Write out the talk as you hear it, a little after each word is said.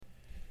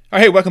All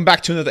right, hey, welcome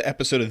back to another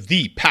episode of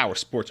the Power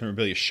Sports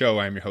Memorabilia Show.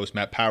 I'm your host,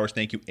 Matt Powers.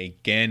 Thank you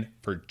again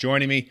for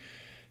joining me.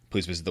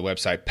 Please visit the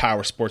website,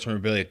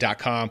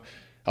 powersportsmemorabilia.com.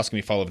 Also, can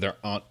be followed there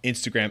on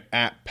Instagram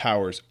at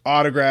Powers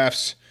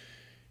Autographs.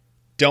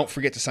 Don't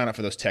forget to sign up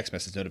for those text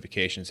message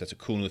notifications. That's a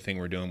cool new thing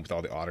we're doing with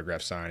all the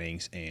autograph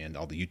signings and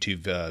all the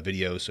YouTube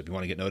videos. So if you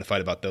want to get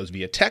notified about those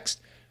via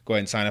text, go ahead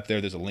and sign up there.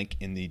 There's a link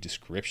in the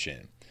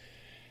description.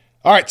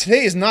 All right,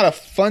 today is not a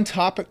fun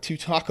topic to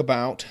talk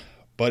about,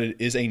 but it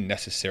is a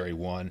necessary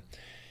one,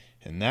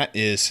 and that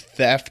is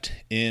theft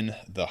in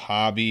the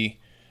hobby.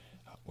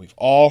 We've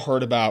all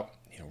heard about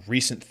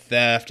recent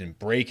theft and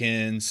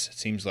break-ins. It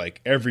seems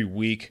like every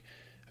week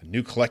a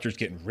new collector's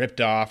getting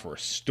ripped off or a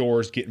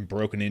store's getting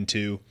broken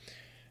into.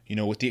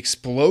 With the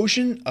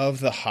explosion of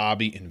the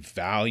hobby and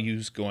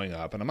values going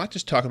up, and I'm not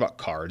just talking about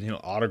cards,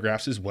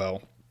 autographs as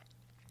well.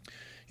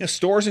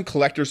 Stores and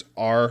collectors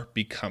are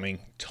becoming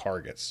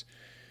targets.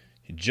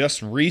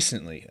 Just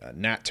recently,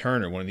 Nat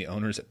Turner, one of the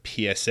owners at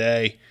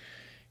PSA,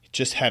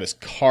 just had his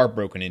car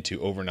broken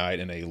into overnight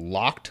in a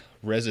locked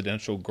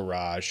residential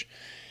garage.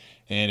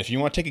 And if you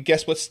want to take a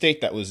guess what state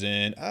that was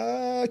in,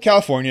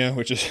 California,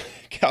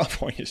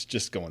 California's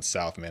just going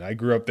south, man. I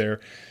grew up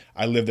there.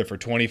 I lived there for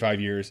 25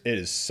 years. It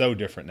is so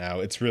different now.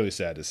 It's really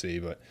sad to see,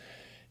 but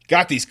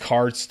got these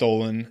cards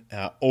stolen.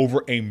 Over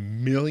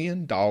 $1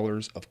 million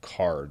of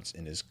cards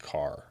in his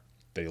car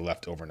they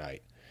left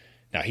overnight.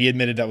 Now, he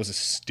admitted that was a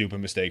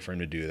stupid mistake for him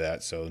to do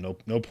that, so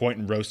no point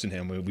in roasting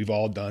him. We've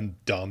all done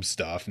dumb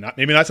stuff.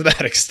 Maybe not to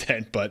that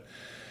extent, but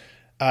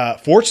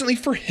fortunately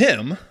for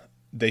him,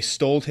 they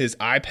stole his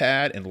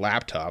iPad and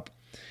laptop,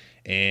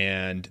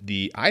 and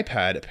the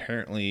iPad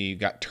apparently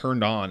got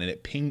turned on, and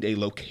it pinged a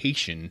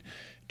location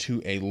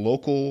to a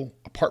local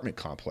apartment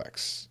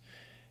complex.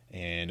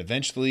 And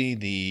eventually,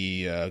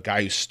 the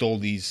guy who stole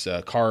these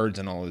cards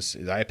and all his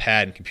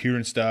iPad and computer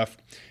and stuff,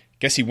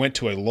 guess he went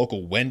to a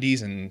local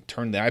Wendy's and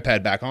turned the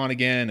iPad back on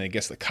again. And I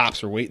guess the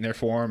cops were waiting there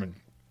for him,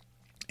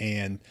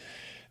 and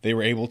they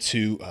were able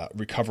to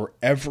recover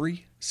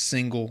every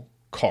single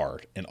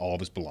card and all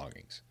of his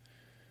belongings.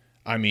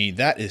 I mean,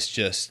 that is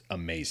just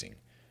amazing.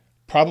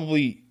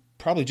 Probably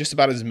just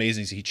about as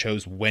amazing as he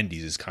chose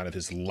Wendy's as kind of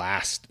his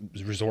last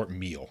resort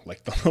meal.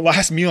 Like, the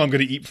last meal I'm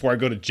going to eat before I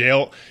go to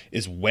jail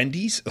is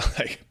Wendy's.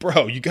 Like,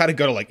 bro, you got to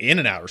go to like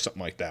In-N-Out or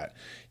something like that.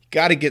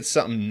 Got to get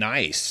something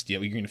nice. You're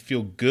going to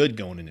feel good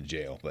going into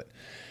jail. But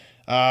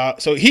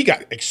so he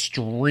got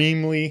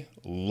extremely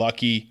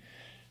lucky.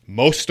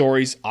 Most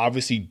stories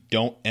obviously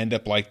don't end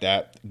up like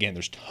that. Again,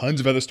 there's tons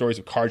of other stories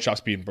of card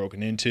shops being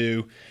broken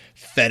into.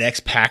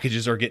 FedEx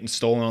packages are getting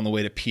stolen on the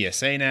way to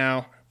PSA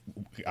now.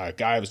 A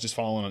guy I was just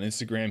following on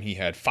Instagram, he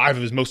had 5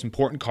 of his most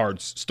important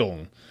cards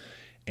stolen.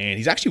 And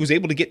he actually was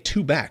able to get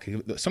 2 back.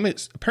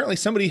 Apparently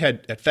somebody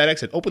at FedEx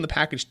had opened the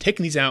package,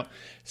 taken these out,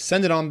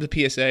 send it on to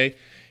the PSA.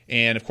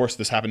 And, of course,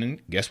 this happened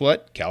in, guess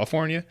what,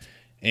 California.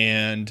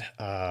 And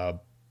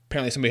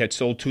apparently somebody had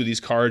sold 2 of these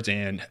cards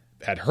and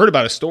had heard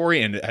about a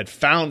story and had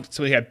found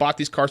somebody had bought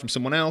these cards from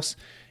someone else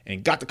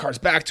and got the cards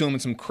back to him in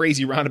some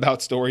crazy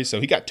roundabout story.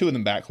 So he got 2 of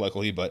them back,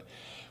 luckily. But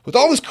with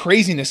all this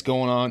craziness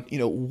going on,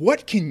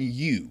 what can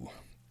you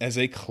as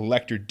a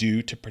collector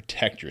do to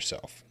protect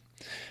yourself?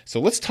 So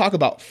let's talk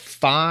about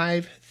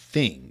 5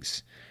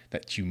 things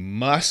that you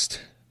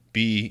must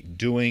be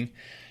doing.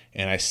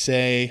 And I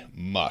say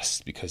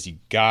must because you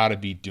got to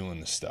be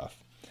doing this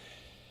stuff.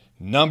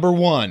 Number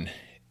 1,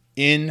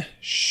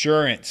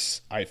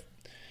 insurance. I've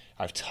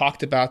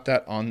talked about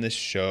that on this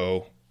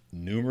show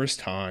numerous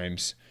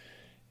times.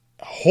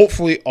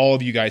 Hopefully all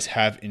of you guys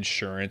have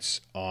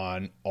insurance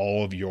on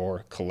all of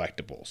your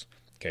collectibles.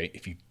 Okay,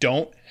 if you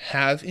don't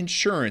have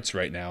insurance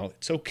right now,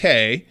 it's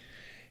okay.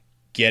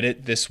 Get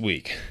it this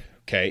week.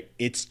 Okay,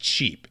 it's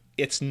cheap.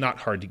 It's not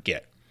hard to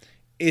get.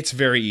 It's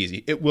very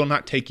easy. It will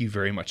not take you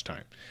very much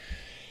time.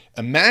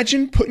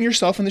 Imagine putting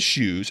yourself in the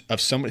shoes of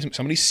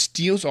somebody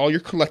steals all your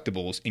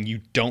collectibles and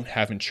you don't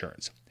have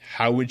insurance.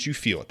 How would you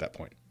feel at that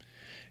point?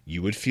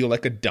 You would feel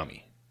like a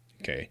dummy.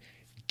 Okay,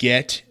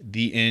 get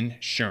the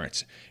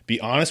insurance. Be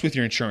honest with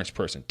your insurance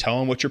person. Tell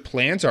them what your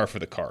plans are for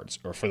the cards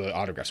or for the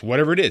autographs,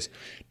 whatever it is.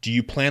 Do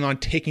you plan on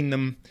taking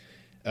them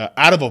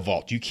out of a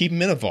vault? Do you keep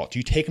them in a vault? Do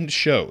you take them to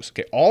shows?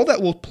 Okay, all that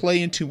will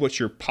play into what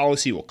your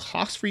policy will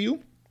cost for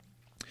you.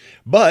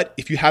 But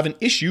if you have an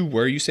issue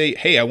where you say,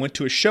 hey, I went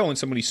to a show and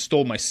somebody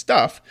stole my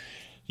stuff,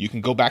 you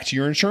can go back to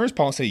your insurance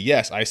policy and say,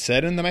 yes, I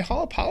said in my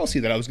policy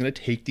that I was going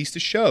to take these to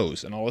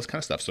shows and all this kind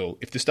of stuff. So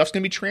if the stuff's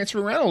going to be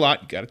transferred around a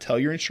lot, you got to tell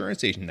your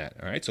insurance agent that.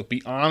 All right. So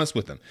be honest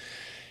with them.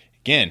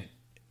 Again,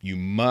 you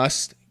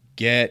must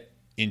get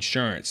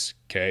insurance.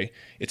 Okay.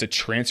 It's a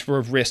transfer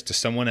of risk to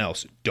someone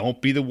else.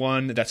 Don't be the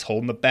one that's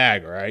holding the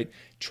bag. All right.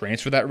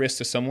 Transfer that risk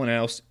to someone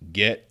else.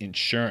 Get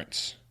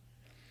insurance.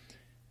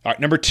 All right.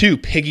 Number 2,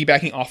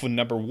 piggybacking off of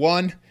number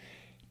 1,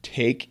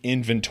 take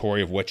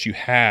inventory of what you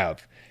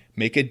have.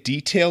 Make a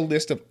detailed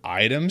list of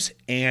items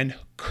and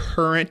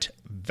current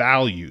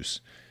values.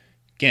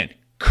 Again,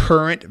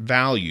 current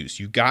values.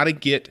 You got to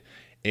get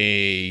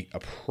a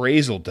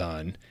appraisal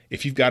done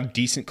if you've got a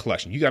decent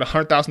collection. You got a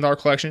 $100,000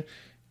 collection,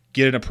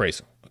 get an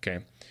appraisal, okay?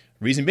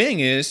 Reason being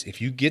is if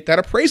you get that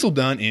appraisal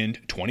done in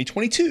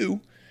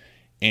 2022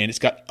 and it's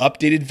got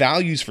updated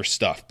values for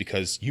stuff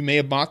because you may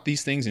have bought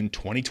these things in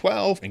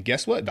 2012 and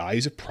guess what?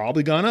 Values have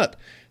probably gone up.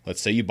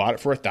 Let's say you bought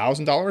it for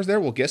 $1,000 there.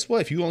 Well, guess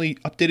what? If you only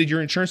updated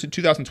your insurance in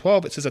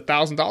 2012, it says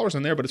 $1,000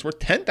 in there, but it's worth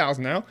 $10,000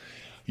 now.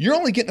 You're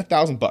only getting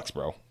 $1,000,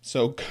 bro.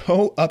 So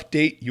go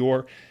update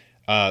your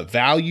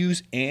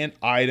values and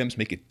items.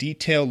 Make a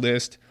detailed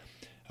list.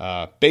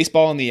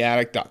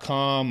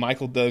 Baseballintheattic.com.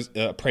 Michael does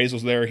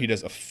appraisals there. He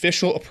does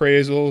official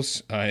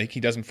appraisals. He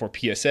does them for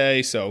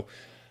PSA. So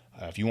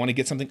if you want to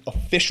get something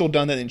official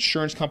done that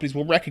insurance companies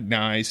will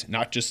recognize,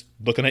 not just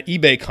looking at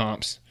eBay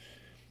comps,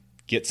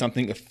 get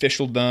something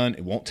official done.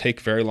 It won't take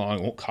very long.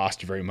 It won't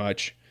cost you very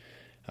much.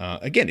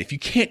 Again, if you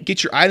can't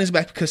get your items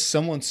back because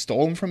someone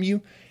stole them from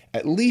you,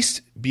 at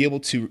least be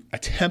able to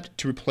attempt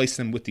to replace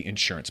them with the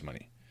insurance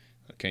money.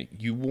 Okay,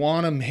 you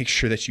want to make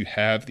sure that you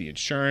have the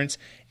insurance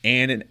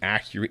and an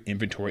accurate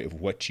inventory of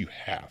what you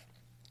have.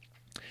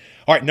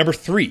 All right, number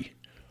 3,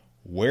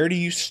 where do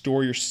you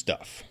store your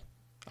stuff?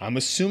 I'm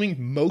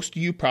assuming most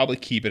of you probably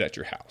keep it at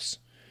your house.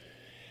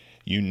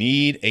 You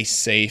need a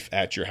safe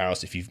at your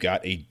house if you've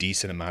got a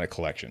decent amount of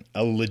collection.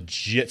 A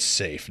legit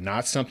safe,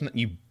 not something that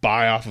you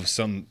buy off of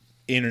some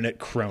internet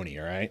crony,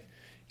 all right?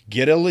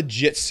 Get a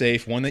legit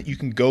safe, one that you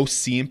can go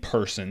see in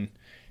person.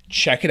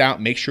 Check it out.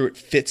 Make sure it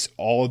fits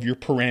all of your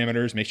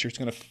parameters. Make sure it's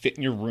going to fit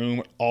in your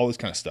room, all this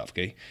kind of stuff,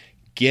 okay?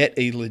 Get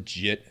a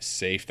legit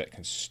safe that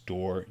can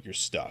store your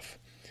stuff.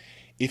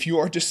 If you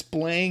are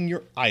displaying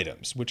your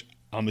items, which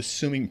I'm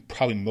assuming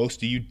probably most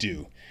of you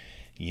do,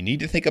 you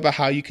need to think about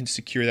how you can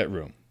secure that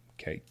room,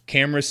 okay?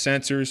 Cameras,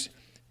 sensors,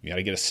 you got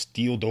to get a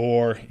steel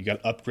door. You got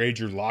to upgrade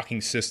your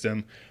locking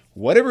system.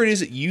 Whatever it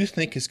is that you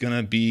think is going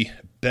to be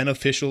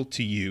beneficial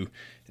to you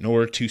in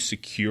order to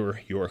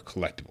secure your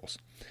collectibles.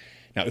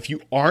 Now, if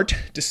you aren't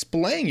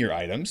displaying your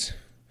items,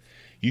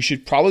 you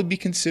should probably be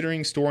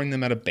considering storing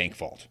them at a bank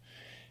vault.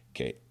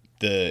 Okay,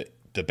 the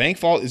bank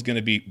vault is going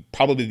to be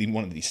probably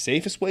one of the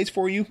safest ways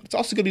for you. It's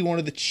also going to be one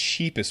of the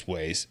cheapest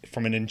ways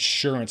from an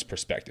insurance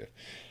perspective.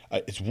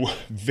 It's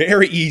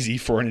very easy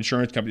for an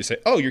insurance company to say,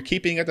 oh, you're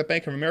keeping it at the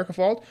Bank of America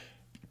vault?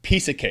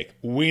 Piece of cake.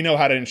 We know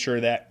how to insure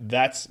that.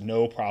 That's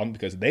no problem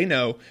because they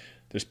know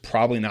there's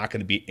probably not going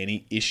to be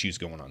any issues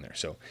going on there.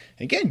 So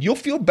again, you'll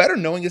feel better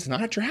knowing it's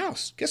not at your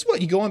house. Guess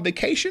what? You go on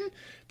vacation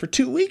for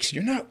 2 weeks.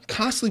 You're not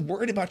constantly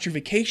worried about your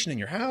vacation in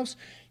your house.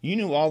 You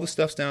know all the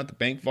stuff's down at the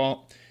bank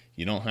vault.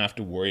 You don't have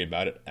to worry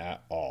about it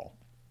at all.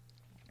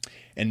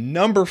 And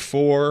number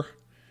 4,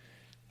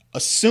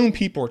 assume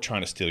people are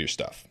trying to steal your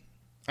stuff.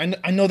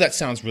 I know that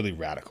sounds really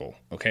radical,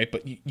 okay?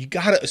 But you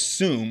got to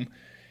assume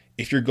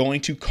if you're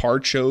going to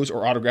card shows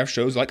or autograph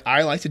shows like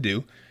I like to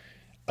do,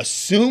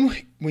 assume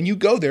when you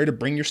go there to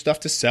bring your stuff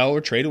to sell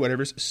or trade or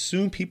whatever,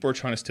 assume people are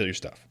trying to steal your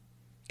stuff.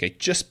 Okay,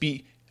 just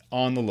be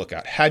on the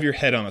lookout. Have your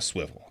head on a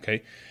swivel,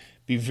 okay?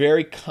 Be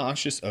very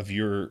conscious of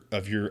your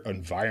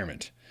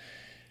environment.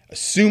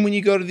 Assume when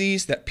you go to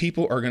these that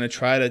people are going to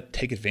try to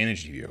take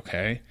advantage of you,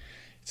 okay?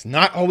 It's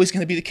not always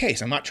going to be the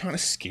case. I'm not trying to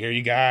scare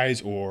you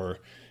guys or,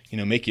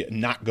 make you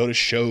not go to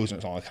shows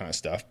and all that kind of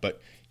stuff, but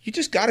you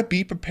just got to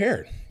be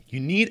prepared. You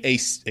need a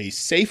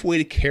safe way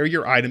to carry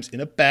your items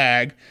in a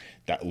bag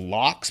that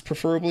locks,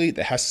 preferably,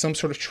 that has some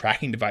sort of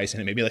tracking device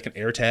in it, maybe like an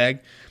AirTag.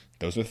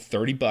 Those are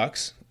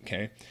 $30,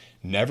 okay?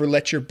 Never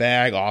let your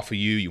bag off of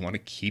you. You want to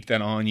keep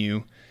that on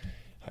you.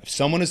 If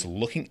someone is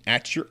looking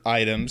at your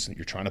items that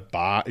you're trying to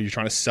buy, or you're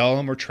trying to sell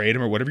them or trade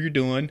them or whatever you're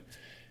doing,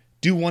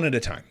 do one at a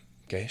time,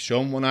 okay? Show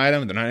them one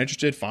item. If they're not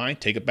interested, fine.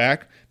 Take it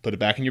back. Put it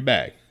back in your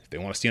bag. If they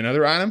want to see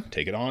another item,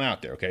 take it on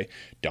out there, okay?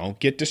 Don't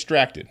get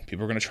distracted.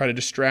 People are going to try to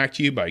distract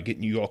you by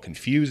getting you all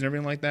confused and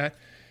everything like that.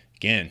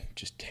 Again,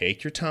 just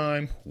take your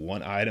time,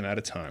 one item at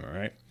a time, all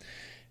right?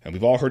 And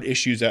we've all heard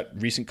issues at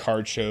recent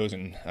card shows,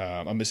 and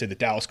I'm going to say the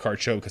Dallas Card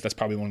Show because that's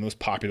probably one of the most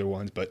popular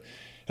ones, but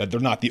they're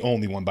not the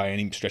only one by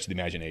any stretch of the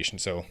imagination.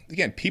 So,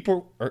 again,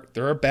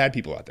 there are bad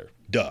people out there.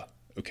 Duh,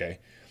 okay?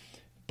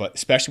 But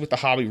especially with the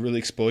hobby really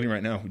exploding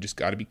right now, we just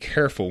got to be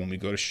careful when we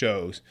go to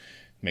shows.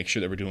 Make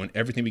sure that we're doing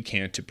everything we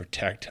can to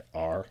protect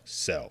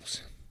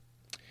ourselves.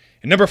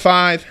 And number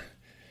 5,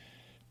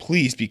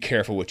 please be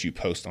careful what you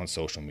post on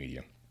social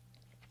media.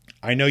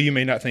 I know you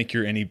may not think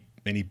you're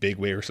any big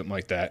way or something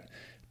like that,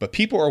 but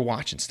people are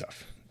watching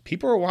stuff.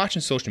 People are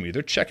watching social media.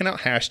 They're checking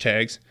out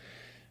hashtags.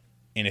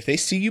 And if they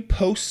see you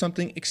post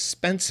something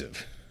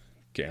expensive,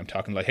 okay, I'm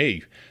talking like,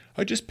 hey,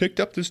 I just picked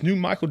up this new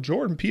Michael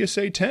Jordan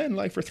PSA 10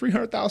 like for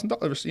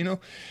 $300,000,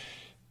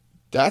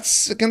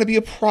 that's going to be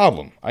a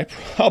problem. I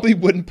probably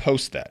wouldn't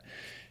post that.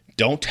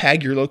 Don't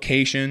tag your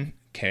location,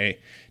 okay?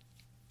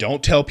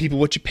 Don't tell people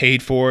what you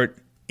paid for it.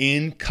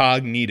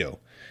 Incognito.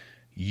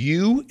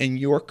 You and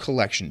your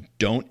collection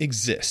don't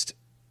exist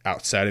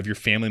outside of your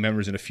family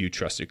members and a few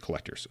trusted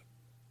collectors.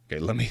 Okay,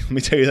 let me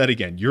tell you that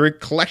again. Your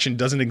collection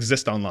doesn't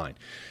exist online.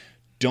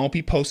 Don't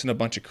be posting a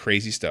bunch of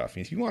crazy stuff.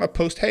 If you want to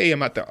post, hey,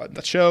 I'm at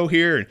the show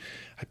here and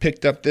I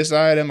picked up this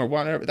item or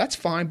whatever, that's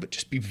fine, but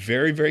just be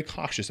very, very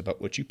cautious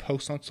about what you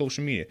post on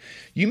social media.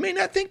 You may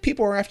not think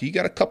people are after you. You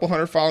got a couple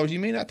hundred followers.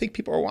 You may not think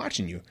people are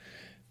watching you.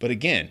 But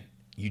again,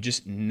 you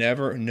just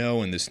never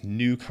know in this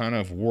new kind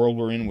of world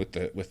we're in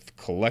with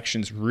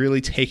collections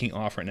really taking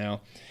off right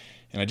now.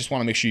 And I just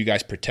want to make sure you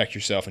guys protect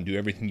yourself and do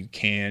everything you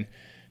can.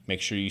 Make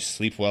sure you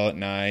sleep well at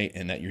night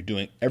and that you're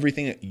doing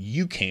everything that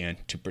you can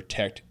to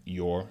protect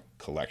your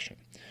collection.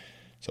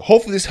 So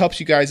hopefully this helps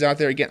you guys out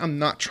there. Again, I'm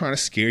not trying to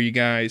scare you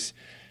guys.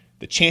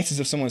 The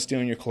chances of someone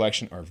stealing your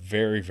collection are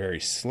very,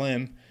 very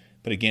slim.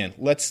 But again,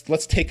 let's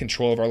take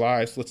control of our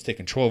lives. Let's take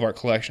control of our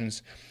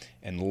collections.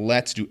 And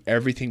let's do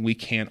everything we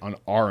can on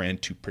our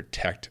end to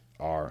protect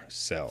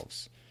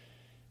ourselves.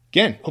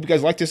 Again, hope you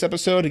guys liked this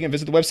episode. Again,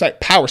 visit the website,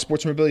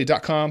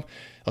 powersportsmemorabilia.com.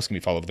 Also, can be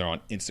followed there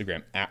on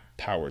Instagram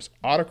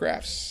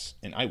 @PowersAutographs.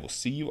 And I will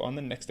see you on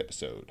the next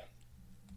episode.